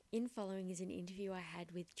in following is an interview I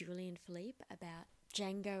had with Julien and Phalip about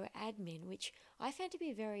Django admin, which I found to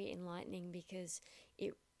be very enlightening because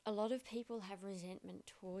a lot of people have resentment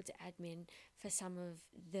towards admin for some of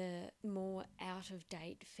the more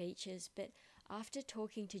out-of-date features, but after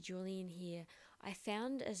talking to Julien here, I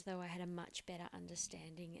found as though I had a much better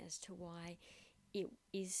understanding as to why it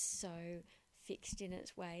is so fixed in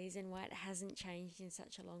its ways and why it hasn't changed in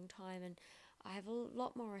such a long time. And I have a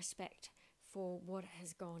lot more respect for what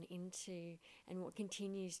has gone into and what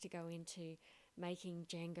continues to go into making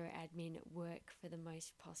Django admin work for the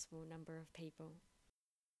most possible number of people.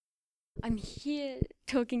 I'm here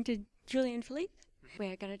talking to Julien and Phalip.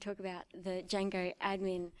 We're going to talk about the Django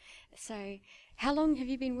admin. So, how long have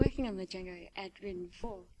you been working on the Django admin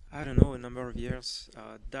for? I don't know, a number of years.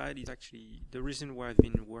 That is actually the reason why I've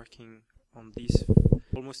been working on this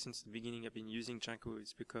almost since the beginning. I've been using Django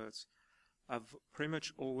is because I've pretty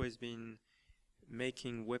much always been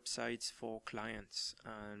making websites for clients,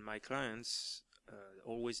 and my clients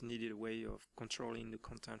always needed a way of controlling the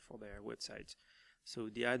content for their website. So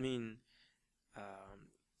the admin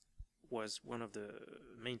was one of the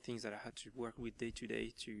main things that I had to work with day to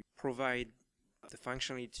day to provide the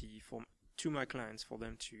functionality to my clients for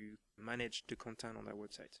them to manage the content on their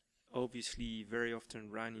website. Obviously, very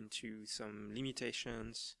often run into some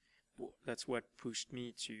limitations. That's what pushed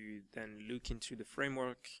me to then look into the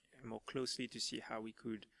framework more closely to see how we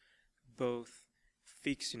could both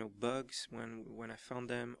fix, bugs when I found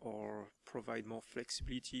them, or provide more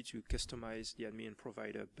flexibility to customize the admin and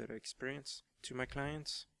provide a better experience to my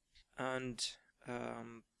clients. And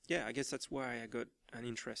I guess that's why I got an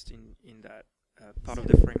interest in that part of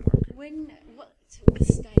the framework. What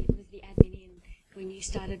state was the admin in when you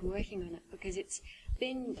started working on it? Because it's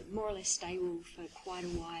been more or less stable for quite a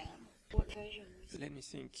while. What version was it? Let me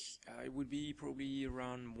think. It would be probably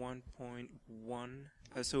around 1.1.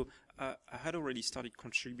 I had already started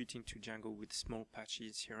contributing to Django with small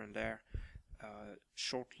patches here and there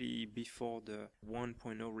shortly before the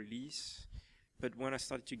 1.0 release. But when I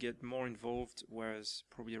started to get more involved was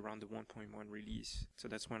probably around the 1.1 release. So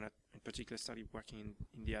that's when I in particular started working in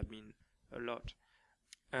the admin a lot.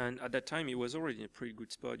 And at that time, it was already in a pretty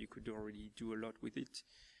good spot. You could already do a lot with it.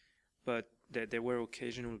 But there were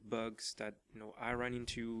occasional bugs that I ran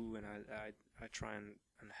into, and I try and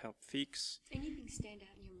help fix. Anything stand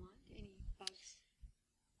out in your mind? Any bugs?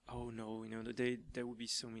 Oh no, there would be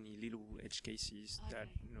so many little edge cases that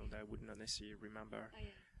I would not necessarily remember.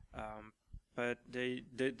 But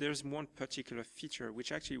there's one particular feature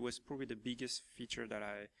which actually was probably the biggest feature that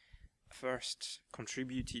I first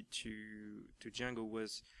contributed to Django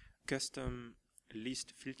was custom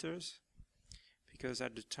list filters. Because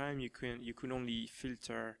at the time you could only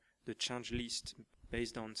filter the change list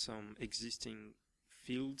based on some existing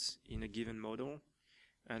fields in a given model,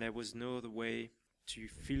 and there was no other way to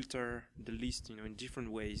filter the list in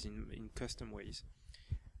different ways, in custom ways.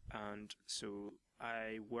 And so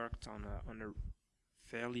I worked on a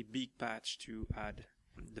fairly big patch to add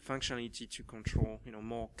the functionality to control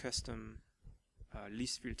more custom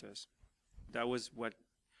list filters. That was what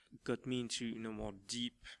got me into more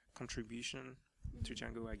deep contribution to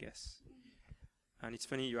Django, I guess. And it's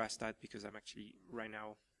funny you asked that because I'm actually right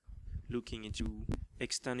now looking into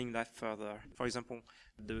extending that further. For example,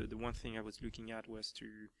 the one thing I was looking at was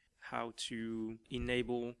how to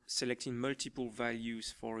enable selecting multiple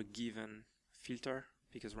values for a given filter,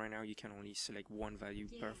 because right now you can only select one value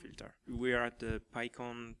per filter. We are at the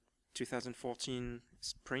PyCon 2014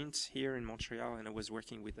 sprint here in Montreal, and I was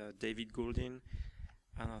working with David Goulding,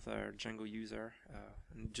 another Django user,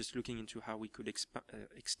 and just looking into how we could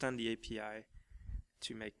extend the API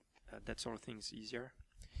to make that sort of things easier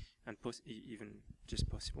and even just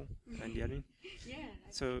possible in the admin.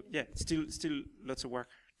 So still lots of work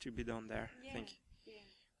to be done there, I think.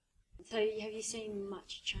 So have you seen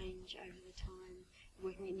much change over the time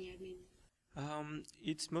working in the admin?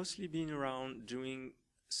 It's mostly been around doing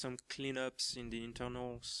some cleanups in the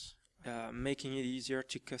internals, making it easier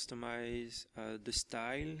to customize the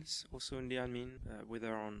styles also in the admin,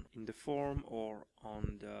 whether in the form or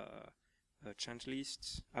on the change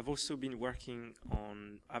lists. I've also been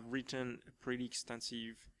I've written a pretty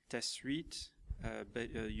extensive test suite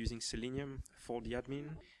using Selenium for the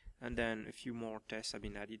admin, and then a few more tests have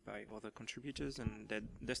been added by other contributors, and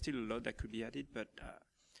there's still a lot that could be added, but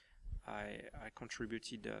I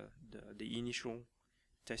contributed the initial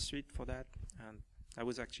test suite for that, and that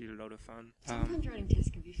was actually a lot of fun. Sometimes writing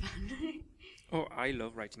tests can be fun. Oh, I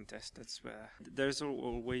love writing tests. That's where there's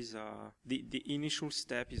always the initial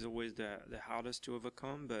step is always the hardest to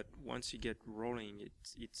overcome, but once you get rolling,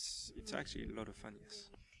 it's actually a lot of fun. Yes.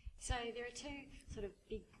 So there are two sort of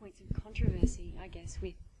big points of controversy, I guess,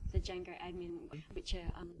 with the Django admin, which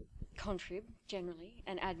are contrib generally,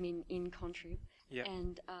 and admin in contrib,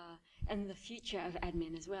 and the future of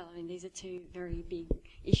admin as well. I mean, these are two very big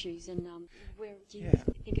issues, and where do you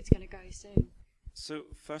think it's going to go soon? So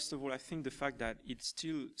first of all, I think the fact that it's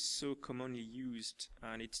still so commonly used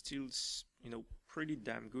and it's still, pretty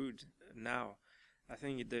damn good now. I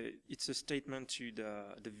think it's a statement to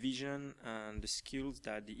the vision and the skills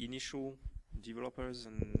that the initial developers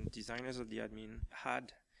and designers of the admin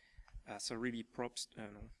had. So really props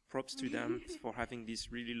to them for having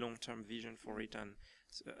this really long-term vision for it, and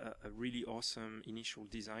a really awesome initial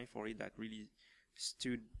design for it that really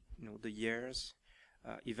stood, the years.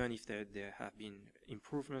 Even if there have been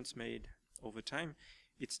improvements made over time,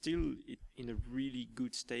 it's still in a really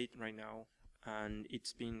good state right now, and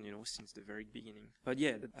it's been, since the very beginning. But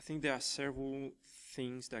yeah, I think there are several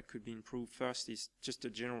things that could be improved. First is just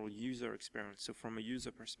a general user experience. So from a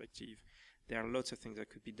user perspective, there are lots of things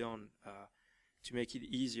that could be done to make it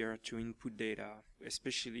easier to input data,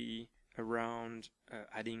 especially around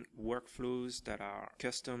adding workflows that are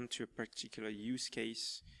custom to a particular use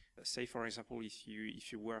case. Say, for example, if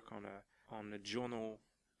you work on a journal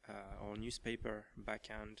or newspaper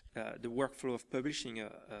backend, the workflow of publishing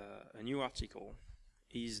a new article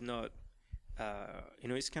is not,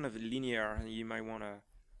 it's kind of linear. You might want to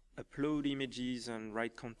upload images and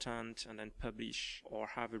write content and then publish, or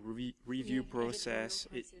have a review process.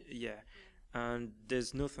 And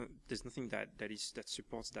there's nothing that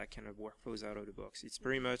supports that kind of workflows out of the box. It's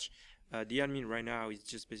pretty much the admin right now is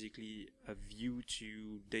just basically a view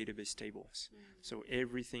to database tables. So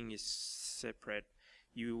everything is separate.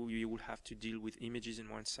 You will have to deal with images in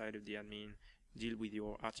one side of the admin, deal with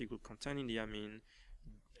your article content in the admin,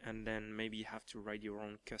 and then maybe have to write your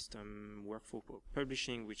own custom workflow for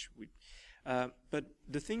publishing, but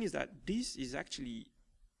the thing is that this is actually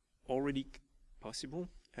already possible.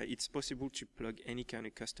 It's possible to plug any kind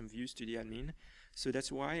of custom views to the admin. So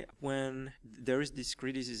that's why when there is this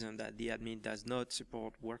criticism that the admin does not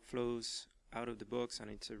support workflows out of the box, and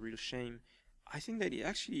it's a real shame, I think that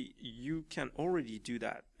you can already do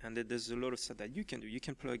that, and that there's a lot of stuff that you can do. You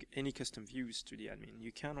can plug any custom views to the admin.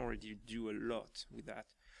 You can already do a lot with that.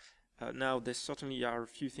 Now, there certainly are a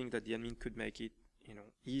few things that the admin could make it,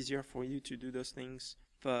 easier for you to do those things,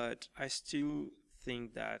 but I still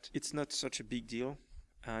think that it's not such a big deal.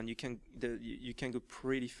 And you can go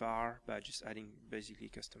pretty far by just adding basically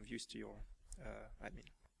custom views to your admin.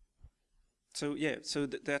 So yeah,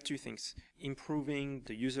 there are two things: improving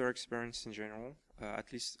the user experience in general,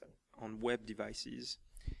 at least on web devices,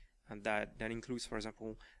 and that includes, for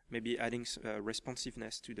example, maybe adding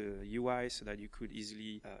responsiveness to the UI so that you could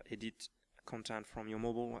easily edit content from your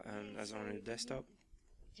mobile and as on your desktop.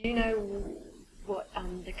 Do you know what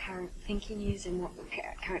the current thinking is and what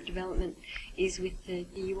current development is with the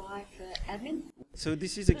UI for admin? So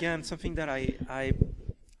this is again something that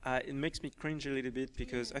it makes me cringe a little bit,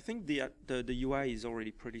 because I think the UI is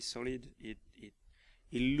already pretty solid. It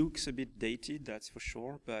looks a bit dated, that's for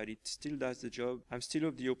sure, but it still does the job. I'm still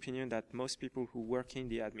of the opinion that most people who work in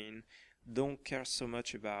the admin don't care so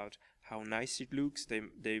much about how nice it looks.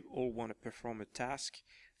 They all want to perform a task.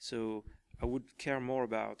 So I would care more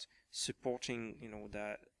about supporting,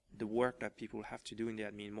 the work that people have to do in the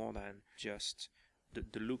admin more than just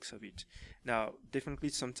the looks of it. Now, definitely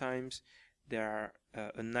sometimes there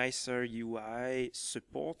are a nicer UI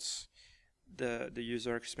supports the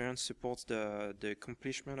user experience, supports the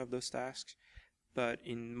accomplishment of those tasks, but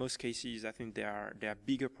in most cases, I think there are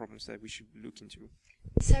bigger problems that we should look into.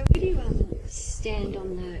 So where do you stand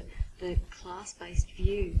on the class-based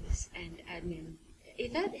views and admin?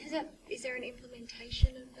 Is there an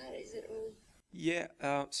implementation of that? Is it all? Yeah,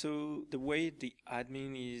 so the way the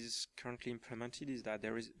admin is currently implemented is that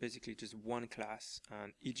there is basically just one class,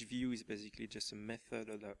 and each view is basically just a method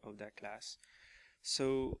of that class.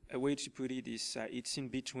 So a way to put it is it's in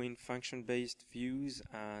between function-based views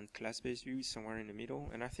and class-based views, somewhere in the middle,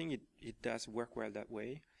 and I think it does work well that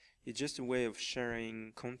way. It's just a way of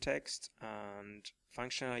sharing context and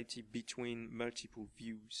functionality between multiple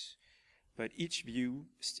views. But each view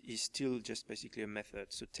is still just basically a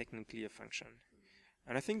method, so technically a function.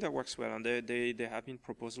 And I think that works well. And there have been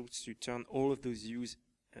proposals to turn all of those views,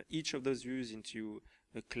 each of those views, into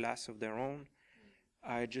a class of their own.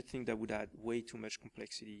 I just think that would add way too much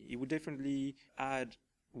complexity. It would definitely add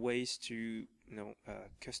ways to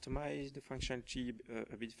customize the functionality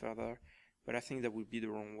a bit further, but I think that would be the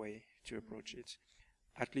wrong way to approach it,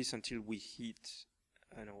 at least until we hit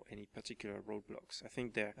any particular roadblocks. I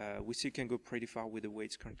think we still can go pretty far with the way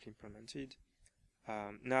it's currently implemented,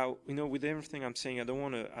 Now, with everything I'm saying, I don't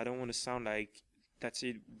want to sound like that's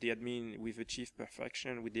it. The admin, we've achieved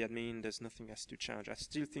perfection. With the admin, there's nothing else to change. I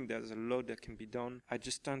still think there's a lot that can be done. I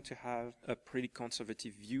just tend to have a pretty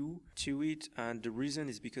conservative view to it, and the reason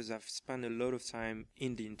is because I've spent a lot of time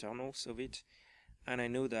in the internals of it, and I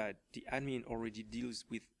know that the admin already deals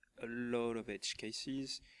with a lot of edge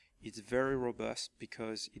cases. It's very robust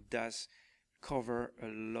because it does cover a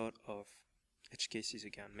lot of edge cases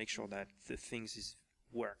again. Make sure that the things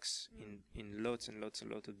works in lots and lots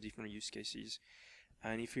of different use cases.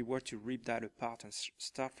 And if we were to rip that apart and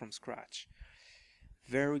start from scratch,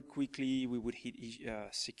 very quickly we would hit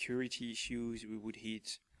security issues, we would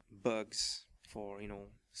hit bugs for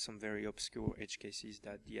some very obscure edge cases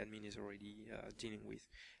that the admin is already dealing with.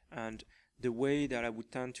 And the way that I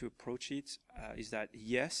would tend to approach it is that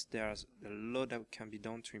yes, there's a lot that can be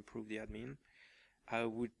done to improve the admin. I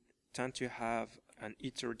would tend to have an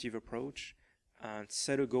iterative approach and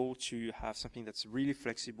set a goal to have something that's really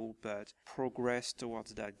flexible, but progress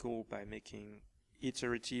towards that goal by making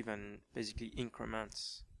iterative and basically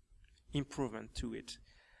improvement to it.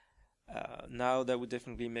 Now that would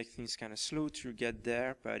definitely make things kind of slow to get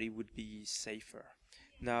there, but it would be safer.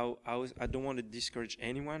 Now, I don't want to discourage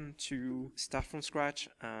anyone to start from scratch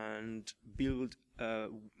and build a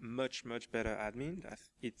much better admin.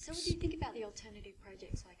 So what do you think about the alternative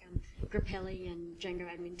projects like Grappelli and Django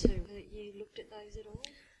Admin 2? Have you looked at those at all?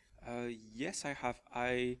 Yes, I have.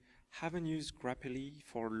 I haven't used Grappelli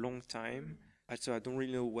for a long time, so I don't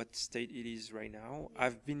really know what state it is right now. Yeah.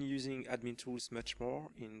 I've been using admin tools much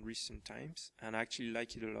more in recent times, and I actually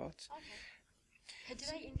like it a lot. Okay. Do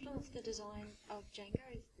they influence the design of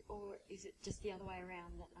Django, or is it just the other way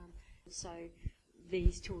around? So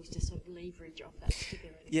these tools just sort of leverage off that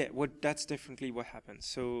stability? Yeah, that's definitely what happens.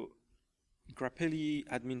 So Grappelli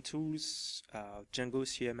admin tools, Django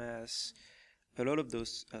CMS, a lot of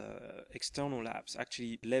those external apps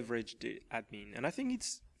actually leverage the admin. And I think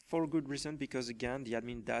it's for a good reason, because again, the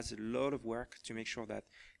admin does a lot of work to make sure that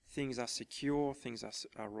things are secure, things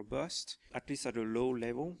are robust, at least at a low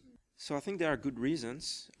level. So I think there are good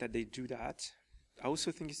reasons that they do that. I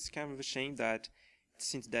also think it's kind of a shame that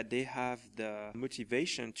since that they have the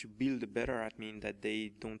motivation to build a better admin, that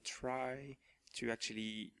they don't try to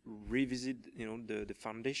actually revisit, the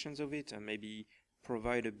foundations of it and maybe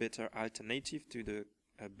provide a better alternative to the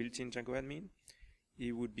built-in Django admin.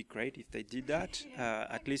 It would be great if they did that,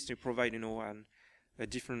 at least to provide, a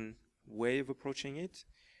different way of approaching it.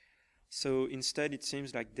 So instead, it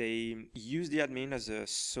seems like they use the admin as a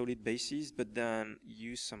solid basis, but then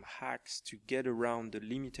use some hacks to get around the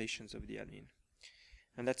limitations of the admin.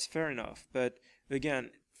 And that's fair enough. But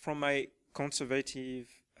again, from my conservative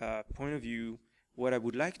point of view, what I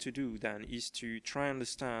would like to do then is to try and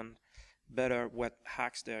understand better what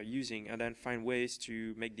hacks they're using and then find ways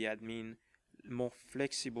to make the admin more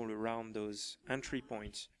flexible around those entry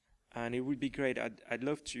points. And it would be great. I'd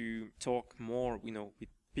love to talk more, with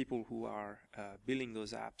people who are building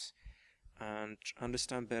those apps and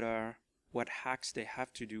understand better what hacks they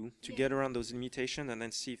have to do to get around those limitations, and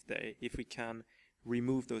then see if we can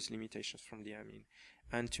remove those limitations from the admin.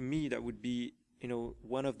 And to me, that would be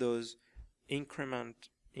one of those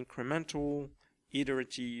incremental,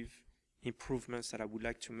 iterative improvements that I would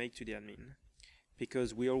like to make to the admin,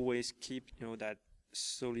 because we always keep that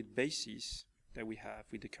solid basis that we have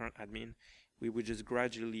with the current admin. We would just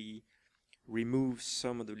gradually remove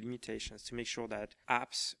some of the limitations to make sure that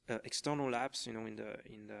apps, external apps,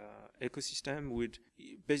 in the ecosystem would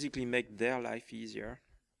basically make their life easier,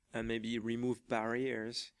 and maybe remove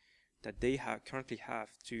barriers that they currently have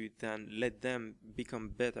to then let them become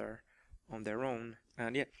better on their own.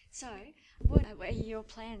 And So, what are your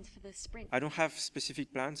plans for the sprint? I don't have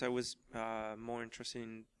specific plans. I was more interested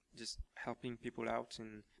in just helping people out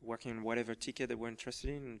and working on whatever ticket they were interested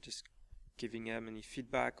in, and just giving them any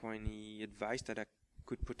feedback or any advice that I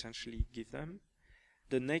could potentially give them.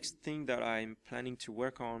 The next thing that I'm planning to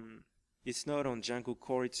work on, it's not on Django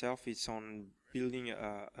core itself, it's on building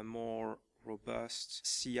a more robust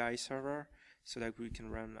CI server so that we can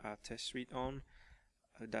run our test suite on.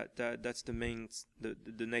 That's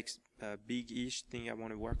the next big-ish thing I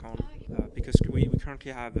want to work on, because we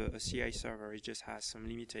currently have a CI server. It just has some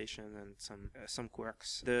limitations and some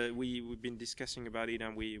quirks. We've been discussing about it,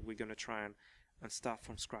 and we're gonna try and start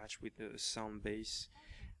from scratch with the sound base,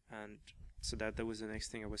 and so that was the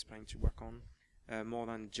next thing I was planning to work on, more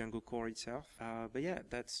than Django core itself. But yeah,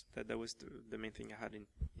 that was the main thing I had in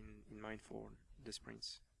mind for the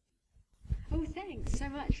sprints. Oh, thanks so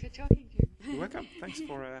much for talking to me. You're welcome. Thanks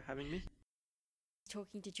for having me.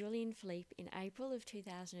 Talking to Julien Phalip in April of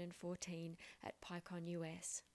 2014 at PyCon US.